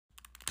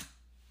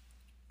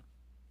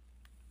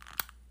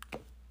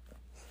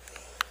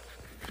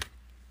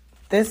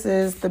This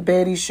is The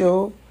Betty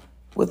Show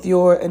with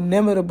your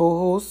inimitable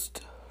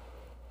host,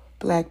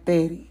 Black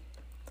Betty.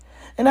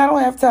 And I don't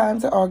have time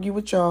to argue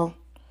with y'all,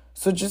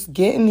 so just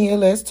get in here,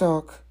 let's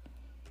talk.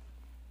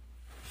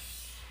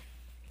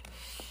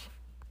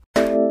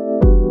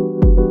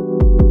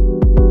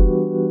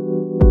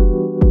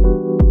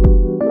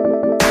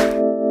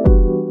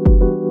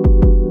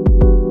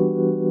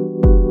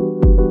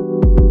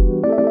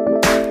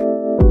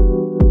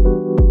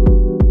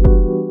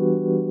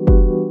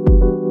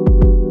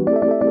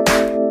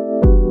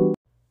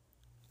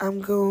 I'm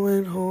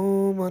going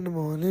home on the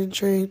morning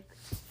train.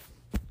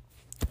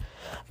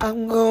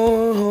 I'm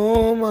going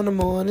home on the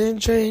morning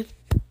train.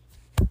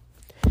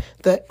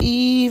 The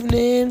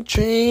evening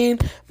train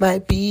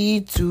might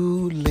be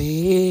too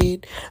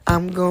late.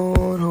 I'm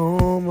going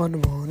home on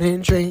the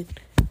morning train.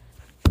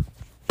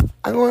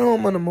 I'm going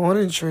home on the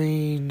morning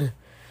train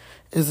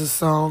is a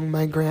song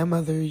my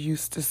grandmother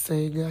used to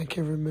sing. I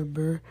can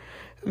remember.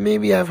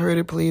 Maybe I've heard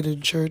it played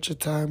in church a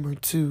time or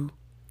two.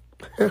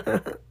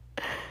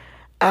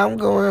 I'm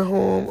going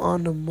home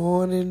on the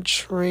morning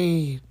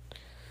train.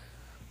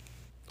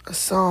 A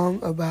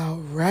song about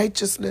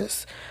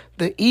righteousness.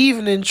 The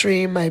evening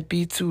train might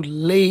be too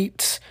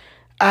late.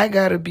 I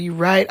gotta be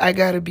right. I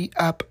gotta be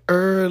up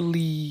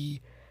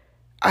early.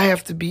 I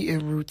have to be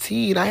in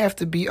routine. I have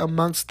to be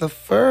amongst the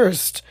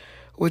first,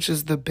 which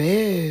is the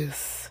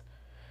best.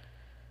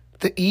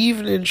 The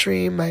evening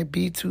train might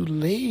be too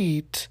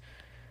late.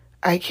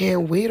 I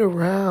can't wait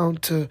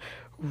around to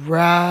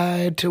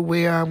ride to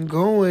where I'm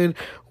going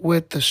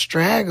with the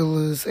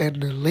stragglers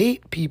and the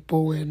late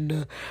people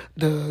and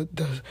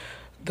the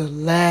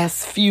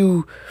last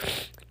few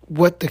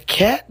what the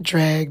cat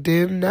dragged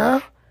in.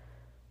 Now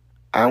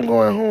I'm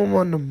going home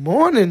on the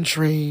morning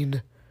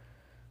train.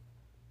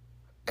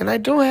 And I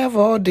don't have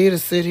all day to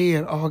sit here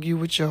and argue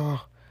with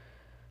y'all.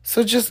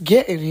 So just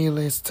get in here,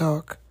 let's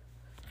talk.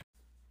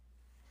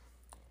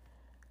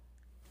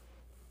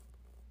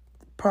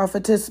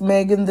 Prophetess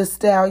Megan Thee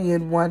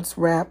Stallion once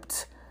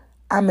rapped,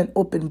 "I'm an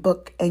open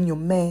book and your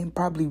man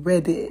probably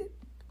read it,"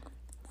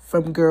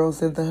 from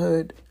Girls in the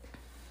Hood.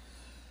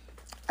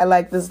 I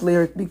like this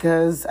lyric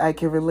because I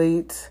can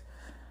relate.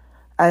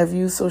 I have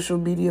used social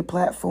media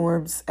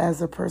platforms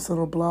as a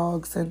personal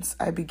blog since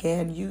I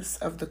began use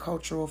of the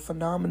cultural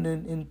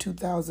phenomenon in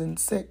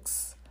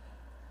 2006.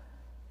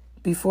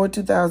 Before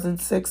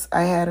 2006,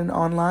 I had an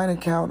online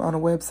account on a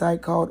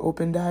website called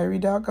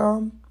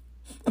opendiary.com.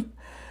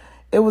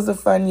 It was a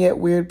fun yet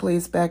weird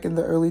place back in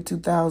the early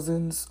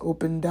 2000s,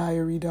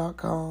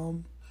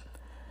 opendiary.com.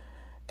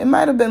 It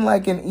might have been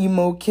like an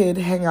emo kid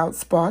hangout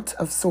spot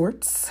of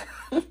sorts.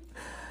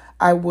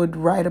 I would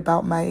write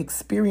about my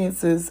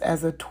experiences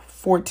as a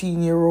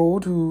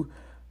 14-year-old who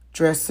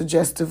dressed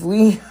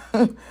suggestively.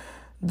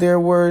 There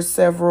were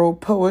several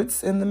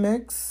poets in the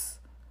mix,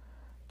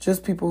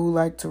 just people who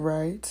like to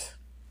write.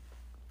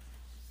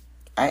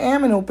 I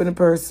am an open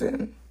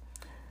person.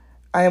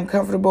 I am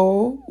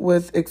comfortable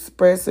with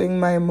expressing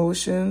my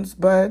emotions,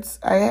 but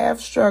I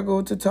have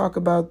struggled to talk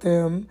about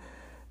them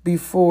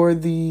before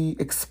the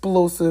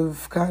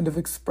explosive kind of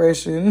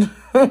expression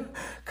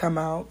come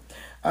out.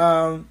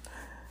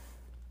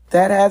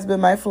 That has been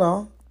my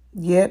flaw.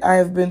 Yet I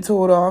have been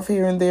told off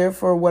here and there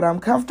for what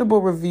I'm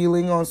comfortable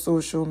revealing on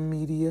social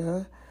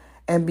media.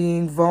 And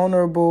being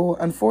vulnerable,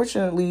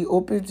 unfortunately,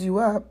 opens you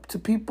up to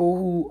people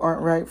who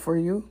aren't right for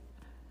you.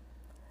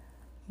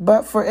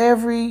 But for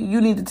every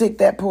 "you need to take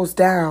that post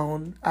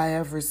down" I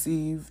have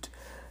received,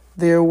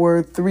 there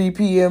were 3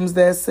 PMs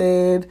that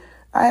said,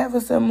 "I have a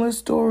similar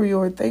story,"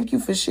 or "thank you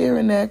for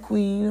sharing that,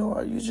 Queen,"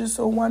 or "you're just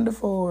so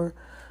wonderful," or,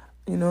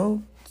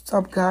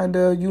 some kind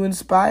of "you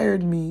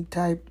inspired me"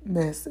 type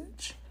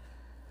message.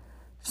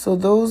 So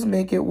those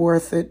make it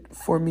worth it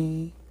for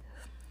me,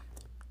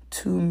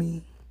 to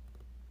me.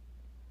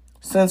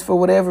 Since for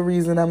whatever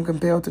reason I'm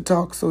compelled to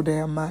talk so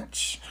damn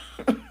much.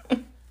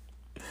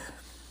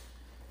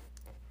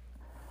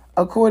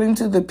 According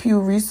to the Pew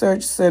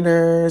Research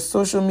Center,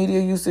 social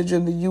media usage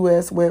in the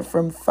U.S. went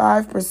from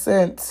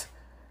 5%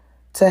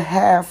 to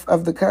half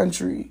of the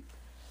country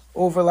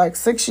over like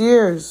 6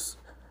 years,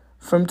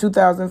 from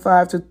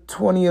 2005 to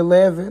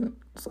 2011.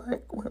 It's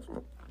like,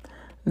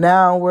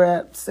 now we're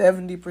at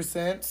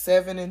 70%.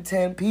 7 in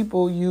 10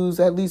 people use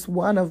at least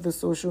one of the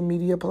social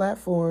media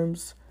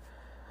platforms.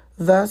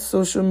 Thus,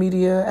 social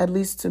media, at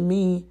least to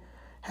me,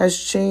 has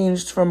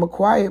changed from a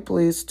quiet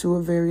place to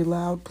a very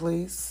loud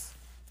place.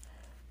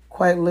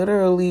 Quite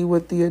literally,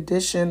 with the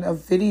addition of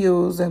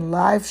videos and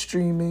live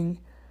streaming,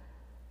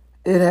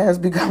 it has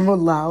become a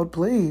loud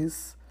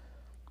place.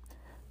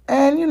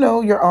 And,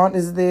 your aunt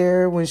is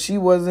there when she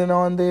wasn't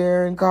on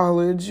there in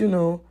college,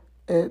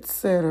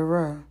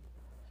 etc.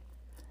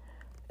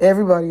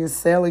 Everybody is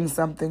selling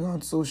something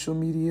on social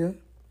media.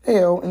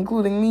 Hell,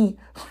 including me.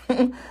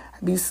 I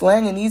be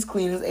slanging these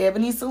clean as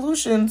ebony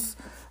solutions,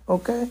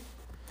 okay?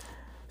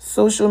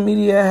 Social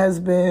media has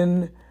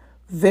been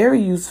very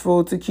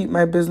useful to keep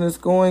my business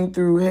going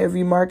through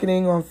heavy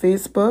marketing on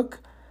Facebook.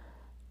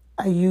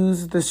 I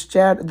use the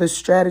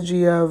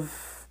strategy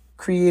of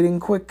creating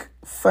quick,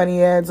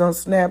 funny ads on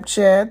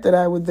Snapchat that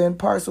I would then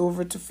parse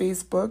over to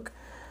Facebook.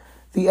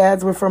 The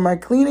ads were for my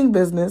cleaning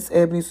business,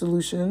 Ebony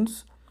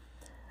Solutions.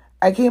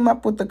 I came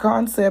up with the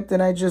concept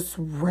and I just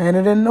ran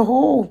it in the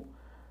hole.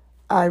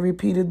 I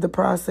repeated the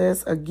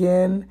process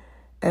again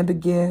and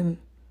again.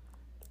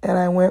 And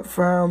I went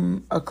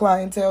from a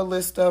clientele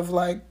list of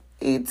like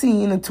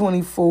 18 to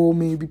 24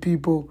 maybe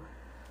people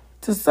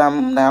to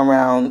some now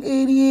around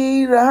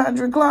 88 or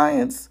 100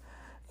 clients.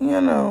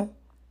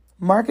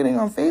 Marketing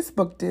on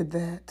Facebook did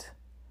that.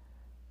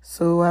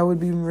 So I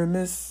would be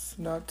remiss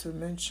not to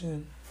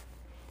mention.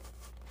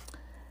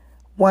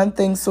 One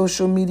thing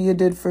social media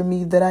did for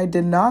me that I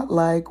did not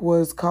like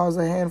was cause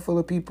a handful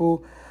of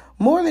people,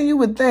 more than you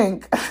would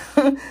think,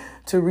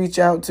 to reach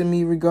out to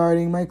me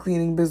regarding my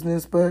cleaning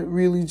business, but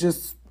really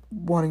just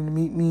wanting to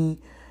meet me.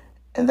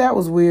 And that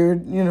was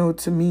weird,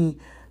 to me.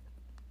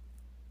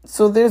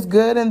 So there's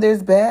good and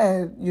there's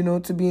bad,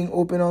 to being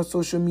open on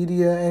social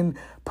media and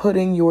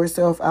putting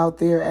yourself out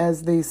there,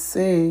 as they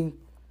say,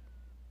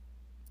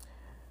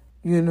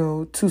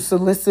 to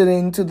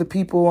soliciting to the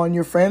people on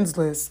your friends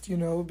list,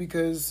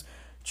 because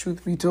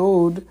truth be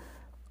told,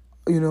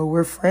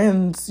 we're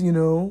friends,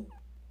 do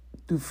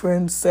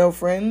friends sell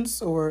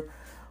friends, or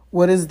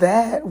what is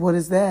that? What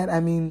is that? I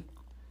mean,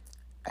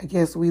 I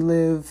guess we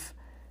live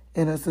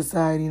in a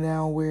society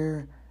now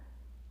where,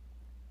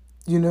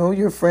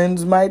 your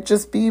friends might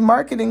just be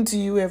marketing to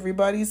you.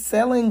 Everybody's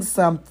selling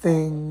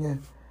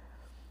something.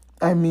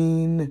 I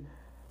mean,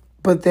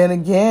 but then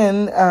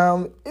again,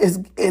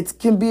 it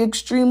can be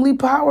extremely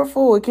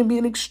powerful. It can be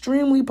an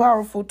extremely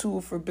powerful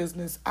tool for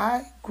business.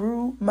 I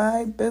grew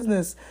my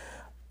business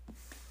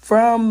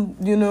from,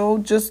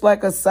 just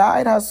like a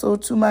side hustle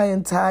to my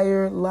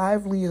entire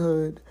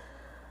livelihood.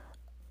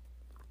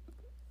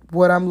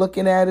 What I'm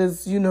looking at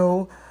is,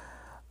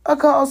 a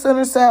call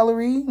center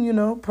salary.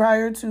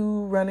 Prior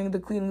to running the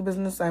cleaning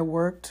business, I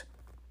worked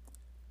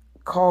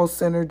call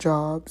center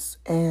jobs,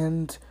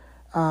 and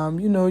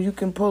you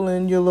can pull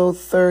in your little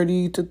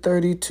 30 to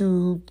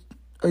 32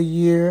 a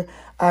year.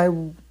 I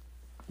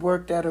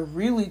worked at a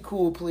really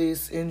cool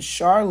place in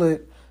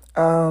Charlotte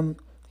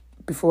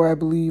before I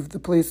believe the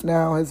place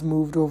now has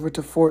moved over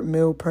to Fort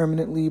Mill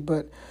permanently,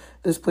 but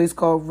this place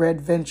called Red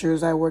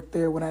Ventures, I worked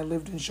there when I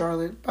lived in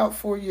Charlotte about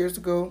 4 years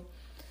ago.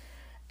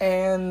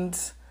 And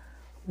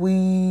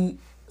we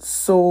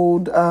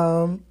sold,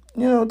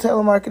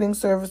 telemarketing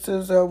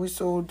services. We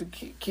sold the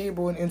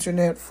cable and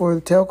internet for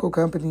the telco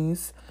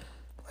companies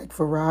like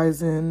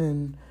Verizon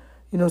and,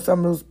 some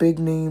of those big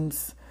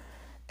names.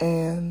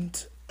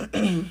 And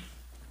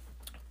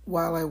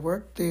while I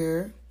worked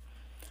there,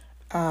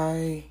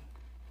 I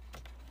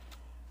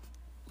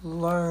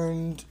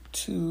learned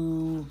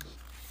to,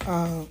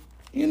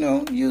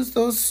 use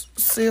those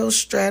sales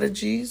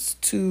strategies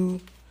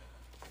to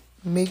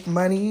make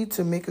money,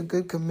 to make a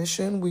good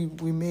commission.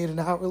 We made an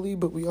hourly,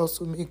 but we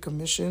also made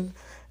commission.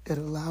 It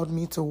allowed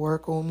me to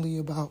work only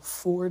about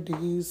 4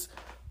 days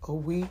a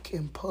week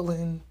and pull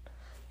in,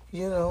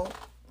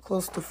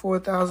 close to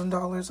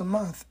 $4,000 a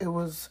month. It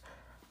was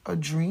a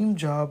dream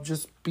job,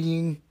 just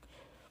being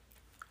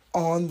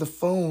on the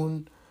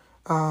phone,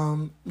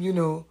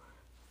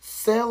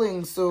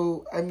 selling.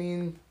 So, I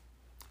mean,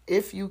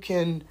 if you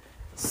can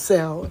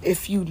sell,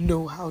 if you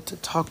know how to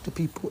talk to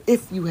people,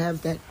 if you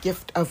have that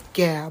gift of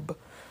gab,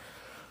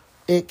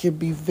 it can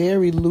be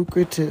very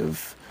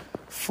lucrative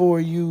for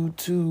you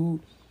to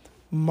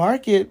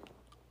market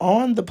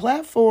on the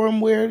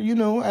platform where,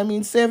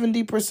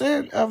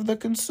 70% of the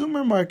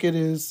consumer market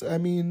is. I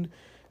mean,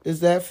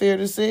 is that fair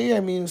to say? I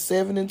mean, if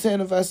 7 in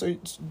 10 of us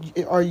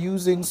are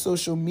using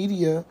social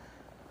media,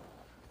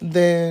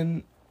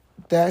 then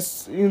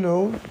that's,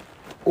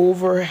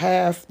 over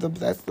half,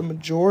 that's the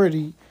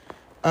majority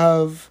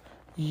of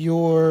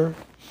your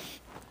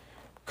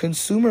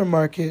consumer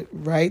market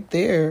right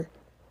there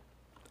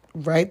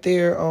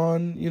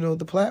on,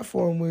 the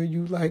platform where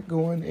you like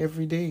going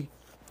every day.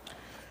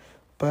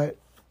 But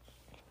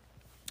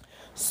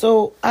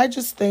so I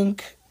just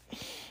think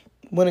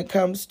when it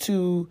comes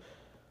to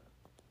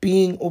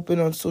being open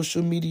on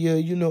social media,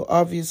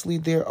 obviously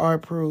there are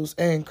pros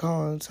and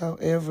cons.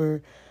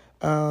 However,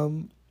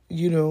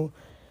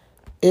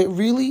 it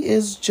really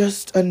is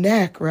just a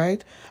knack,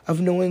 right,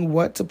 of knowing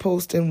what to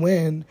post and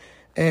when.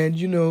 And,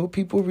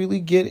 people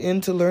really get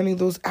into learning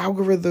those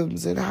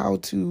algorithms and how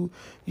to,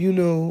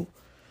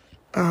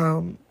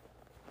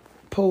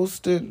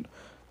 post and,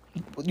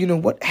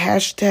 what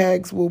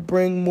hashtags will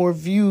bring more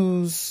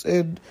views.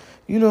 And,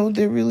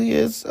 there really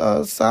is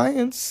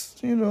science,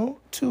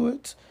 to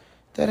it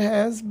that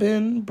has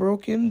been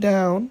broken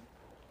down.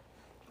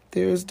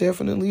 There's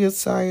definitely a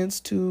science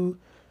to,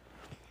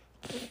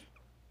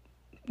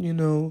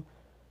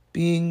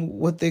 being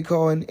what they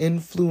call an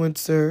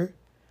influencer,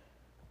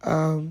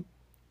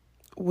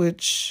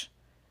 which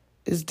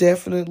is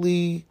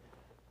definitely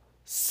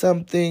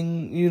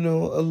something,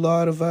 a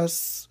lot of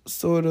us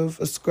sort of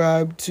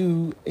ascribe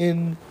to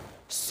in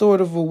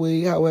sort of a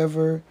way.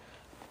 However,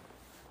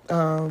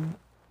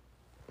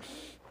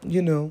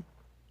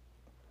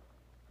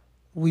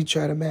 we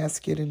try to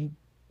mask it in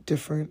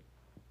different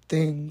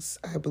things,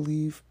 I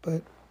believe.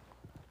 But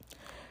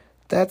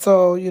that's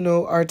all,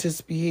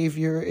 artist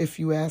behavior, if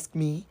you ask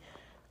me.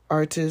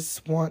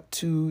 Artists want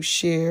to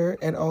share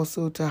and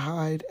also to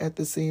hide at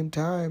the same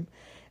time.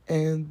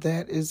 And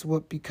that is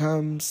what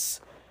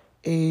becomes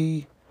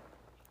a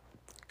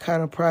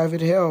kind of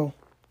private hell.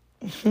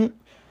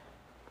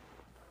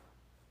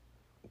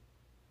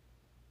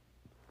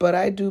 But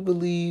I do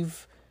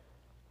believe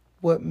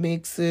what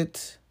makes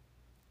it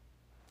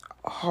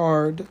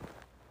hard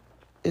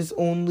is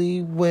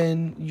only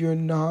when you're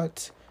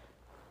not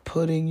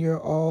putting your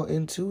all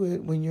into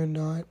it, when you're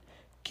not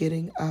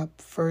getting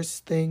up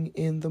first thing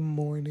in the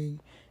morning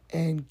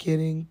and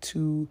getting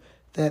to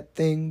that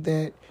thing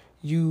that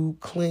you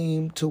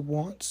claim to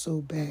want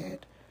so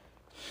bad.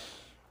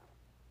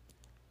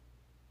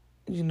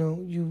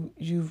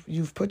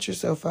 You've put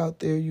yourself out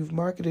there, you've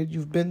marketed,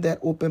 you've been that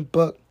open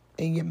book,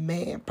 and your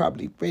man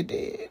probably read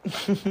it.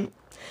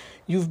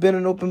 You've been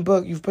an open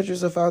book. You've put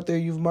yourself out there.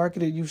 You've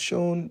marketed. You've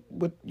shown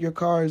what your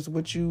cars,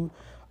 what you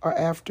are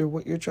after,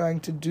 what you're trying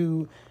to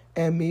do.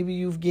 And maybe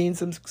you've gained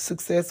some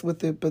success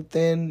with it. But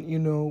then,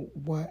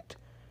 what?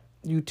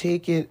 You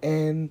take it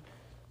and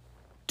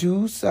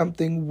do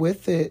something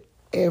with it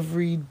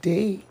every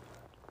day.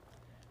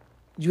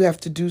 You have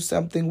to do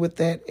something with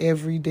that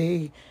every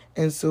day.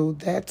 And so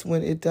that's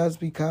when it does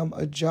become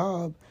a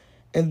job.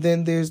 And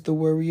then there's the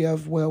worry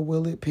of, well,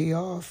 will it pay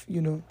off?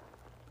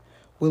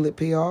 Will it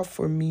pay off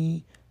for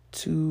me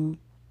to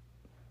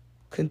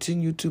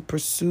continue to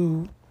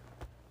pursue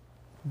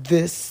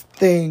this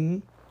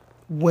thing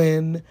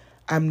when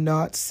I'm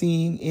not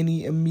seeing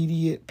any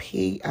immediate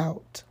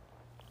payout?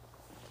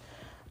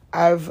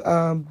 I've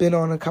been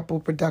on a couple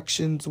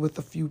productions with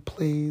a few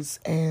plays,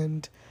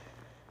 and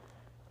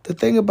the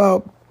thing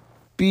about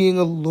being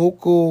a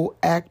local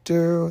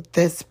actor or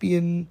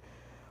thespian,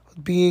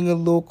 being a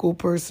local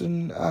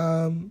person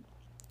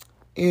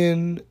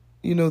in,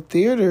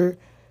 theater,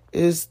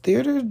 is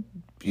theater,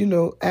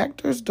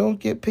 actors don't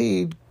get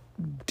paid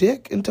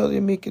dick until they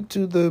make it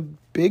to the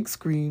big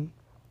screen.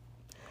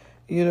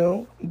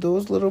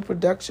 Those little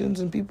productions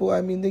and people,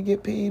 they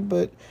get paid,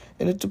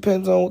 and it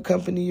depends on what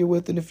company you're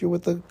with, and if you're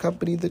with a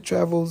company that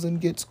travels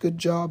and gets good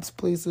jobs,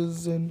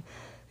 places, and,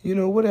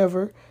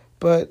 whatever.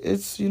 But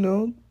it's,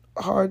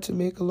 hard to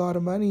make a lot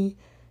of money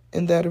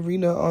in that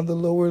arena on the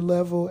lower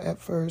level at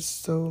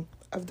first. So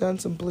I've done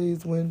some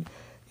plays when,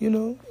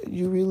 you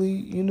really,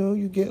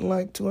 you're getting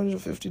like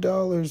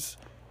 $250,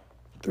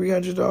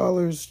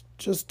 $300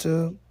 just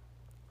to,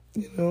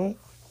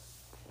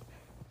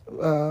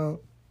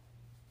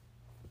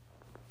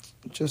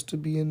 just to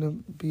be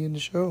in the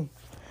show.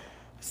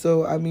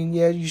 So,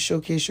 yeah, you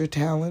showcase your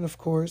talent, of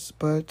course,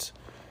 but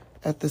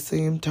at the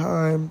same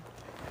time,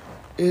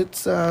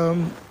 it's,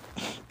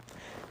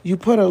 you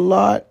put a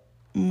lot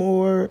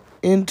more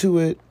into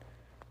it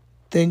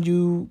than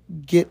you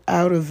get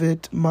out of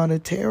it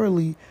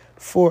monetarily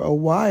for a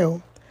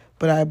while.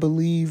 But I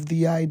believe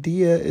the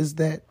idea is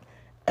that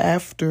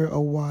after a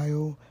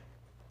while,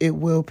 it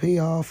will pay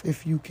off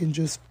if you can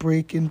just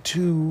break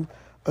into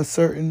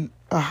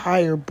a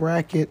higher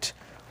bracket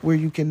where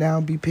you can now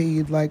be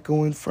paid, like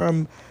going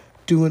from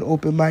doing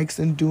open mics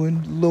and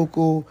doing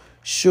local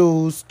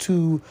shows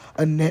to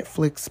a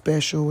Netflix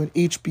special, an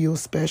HBO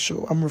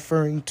special. I'm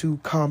referring to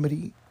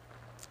comedy.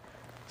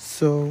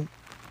 So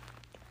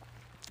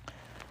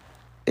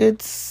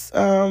it's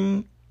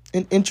an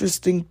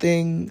interesting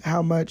thing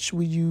how much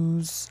we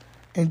use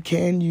and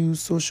can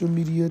use social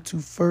media to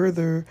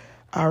further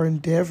our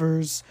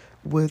endeavors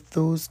with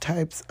those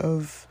types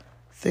of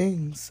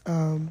things.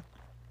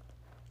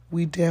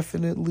 We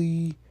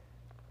definitely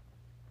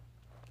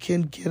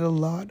can get a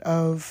lot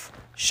of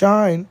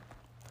shine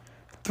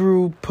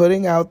through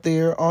putting out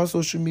there on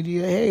social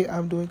media, hey,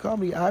 I'm doing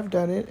comedy, I've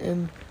done it,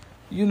 and,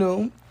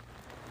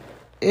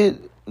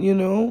 it,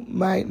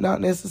 might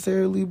not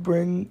necessarily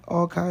bring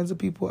all kinds of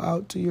people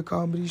out to your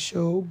comedy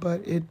show,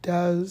 but it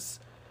does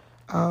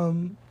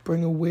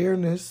bring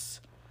awareness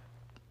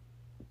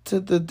to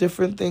the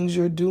different things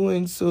you're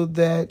doing, so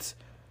that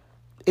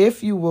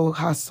if you will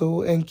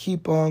hustle and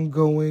keep on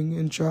going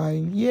and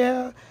trying,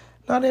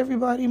 not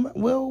everybody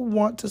will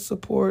want to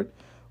support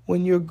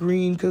when you're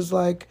green, because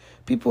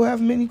people have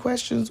many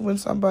questions when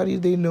somebody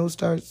they know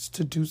starts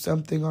to do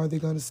something. Are they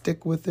going to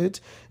stick with it?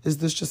 Is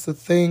this just a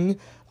thing?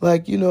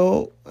 And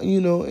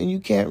you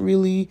can't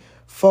really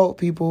fault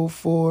people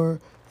for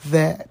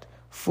that,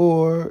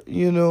 for,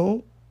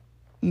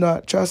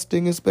 not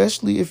trusting,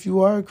 especially if you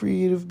are a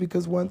creative,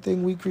 because one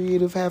thing we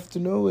creative have to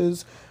know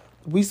is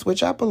we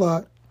switch up a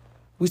lot.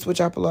 I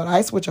switch up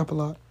a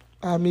lot.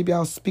 Maybe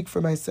I'll speak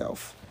for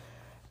myself.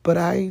 But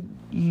I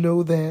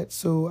know that,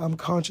 so I'm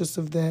conscious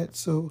of that.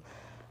 So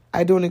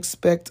I don't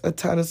expect a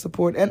ton of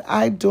support. And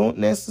I don't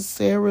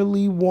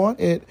necessarily want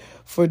it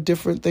for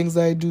different things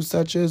I do,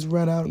 such as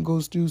run out and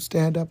go do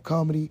stand-up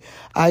comedy.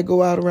 I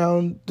go out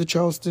around the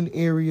Charleston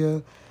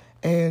area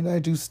and I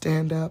do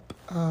stand-up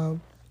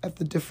at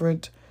the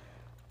different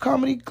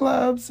comedy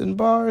clubs and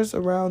bars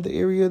around the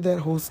area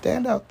that host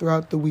stand-up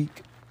throughout the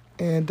week.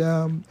 And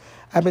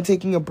I've been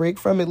taking a break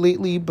from it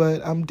lately,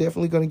 but I'm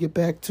definitely going to get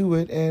back to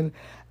it. And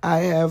I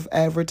have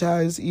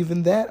advertised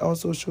even that on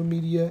social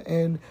media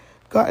and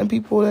gotten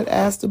people that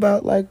asked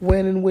about like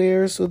when and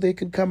where so they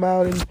could come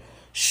out and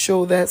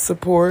show that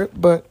support.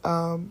 But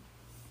I'm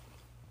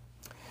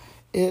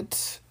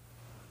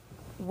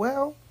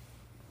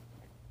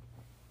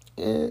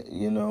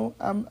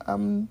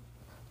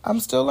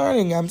still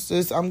learning.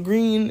 I'm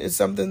green. It's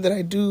something that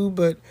I do,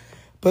 but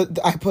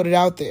I put it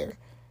out there.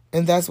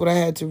 And that's what I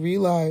had to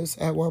realize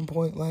at one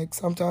point. Like,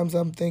 sometimes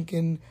I'm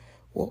thinking,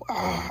 well,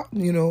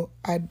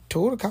 I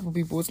told a couple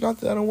people, it's not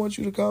that I don't want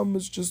you to come.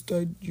 It's just,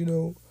 I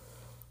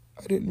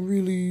didn't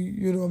really,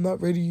 I'm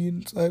not ready.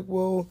 And it's like,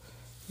 well,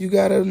 you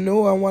got to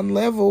know on one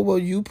level, well,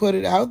 you put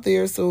it out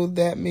there, so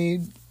that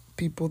made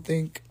people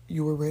think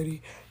you were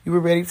ready. You were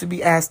ready to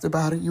be asked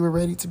about it. You were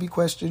ready to be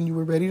questioned. You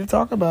were ready to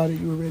talk about it.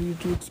 You were ready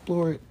to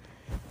explore it.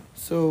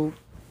 So,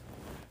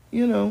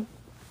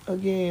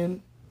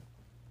 again,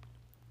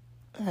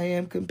 I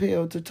am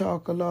compelled to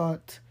talk a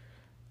lot.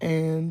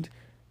 And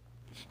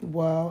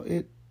while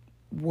it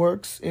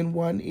works in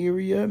one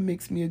area,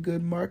 makes me a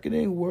good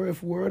marketing, or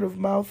if word of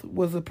mouth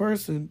was a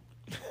person,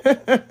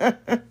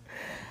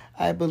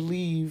 I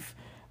believe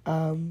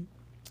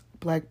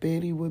Black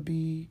Betty would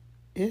be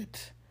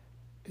it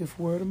if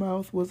word of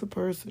mouth was a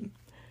person.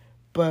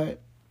 But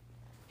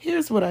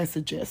here's what I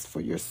suggest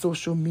for your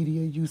social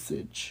media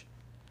usage.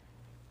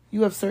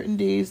 You have certain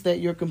days that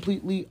you're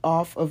completely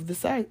off of the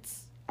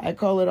sites. I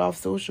call it off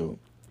social.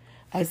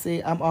 I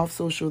say I'm off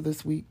social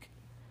this week.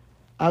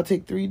 I'll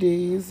take 3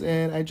 days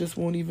and I just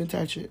won't even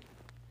touch it.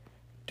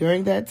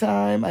 During that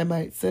time, I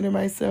might center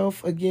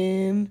myself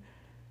again,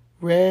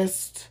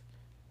 rest.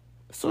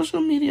 Social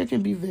media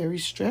can be very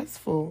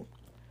stressful.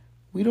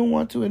 We don't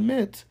want to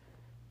admit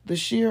the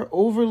sheer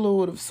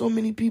overload of so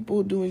many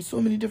people doing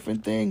so many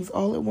different things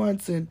all at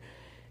once and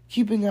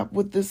keeping up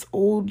with this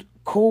old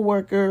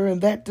coworker and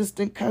that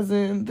distant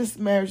cousin, this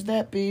marriage,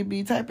 that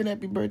baby, typing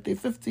happy birthday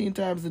 15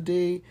 times a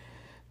day.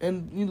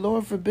 And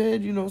Lord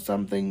forbid,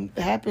 something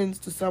happens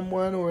to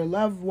someone or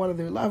one of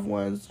their loved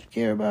ones you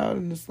care about,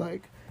 and it's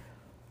like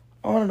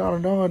on and on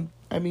and on.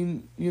 I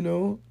mean,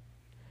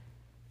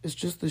 it's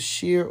just the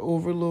sheer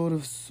overload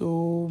of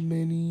so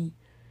many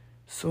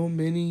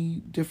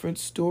different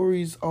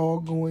stories all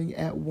going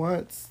at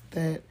once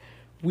that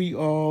we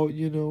all,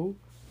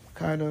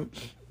 kind of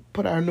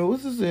put our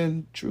noses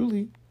in,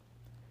 truly.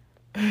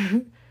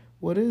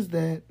 What is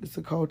that? It's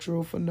a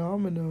cultural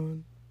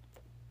phenomenon.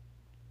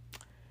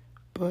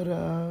 But,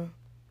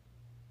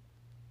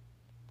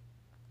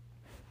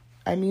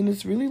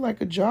 it's really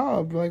like a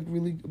job, like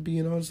really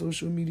being on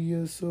social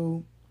media.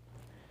 So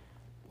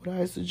what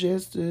I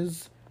suggest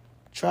is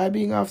try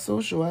being off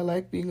social. I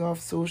like being off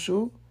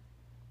social.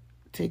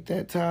 Take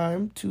that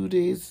time, 2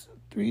 days,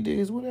 3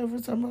 days, whatever.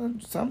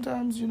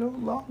 Sometimes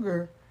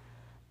longer.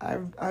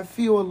 I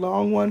feel a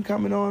long one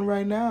coming on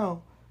right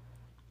now.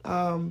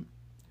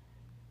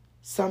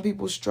 Some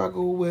people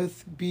struggle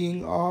with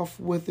being off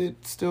with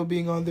it still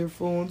being on their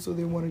phone, so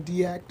they want to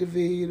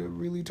deactivate or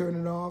really turn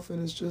it off,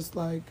 and it's just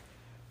like,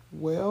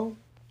 well,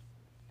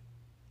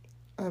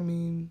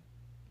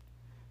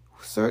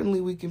 certainly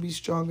we can be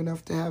strong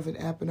enough to have an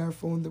app in our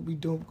phone that we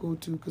don't go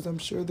to, because I'm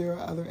sure there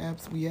are other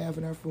apps we have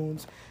in our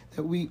phones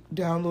that we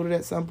downloaded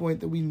at some point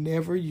that we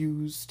never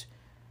used.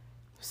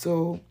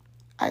 So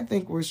I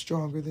think we're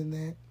stronger than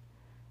that.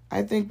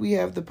 I think we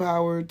have the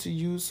power to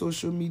use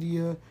social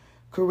media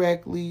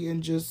correctly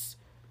and just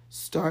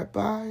start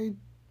by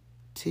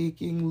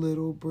taking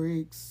little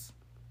breaks.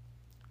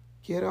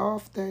 Get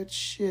off that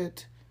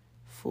shit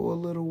for a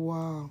little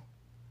while.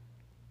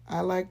 I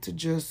like to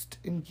just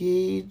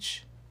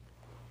engage,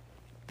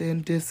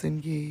 then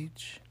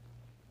disengage.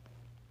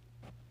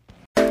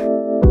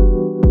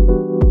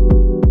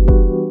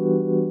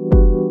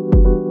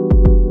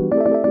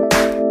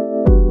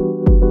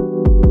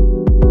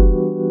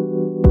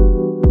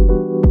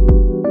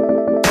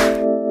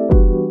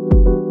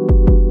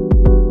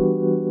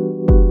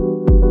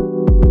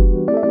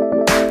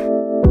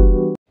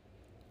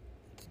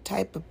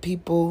 Type of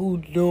people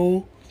who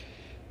know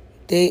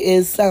they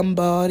is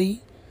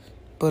somebody,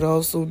 but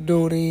also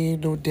know they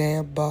ain't no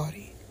damn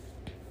body.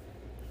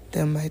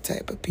 Them my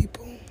type of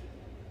people.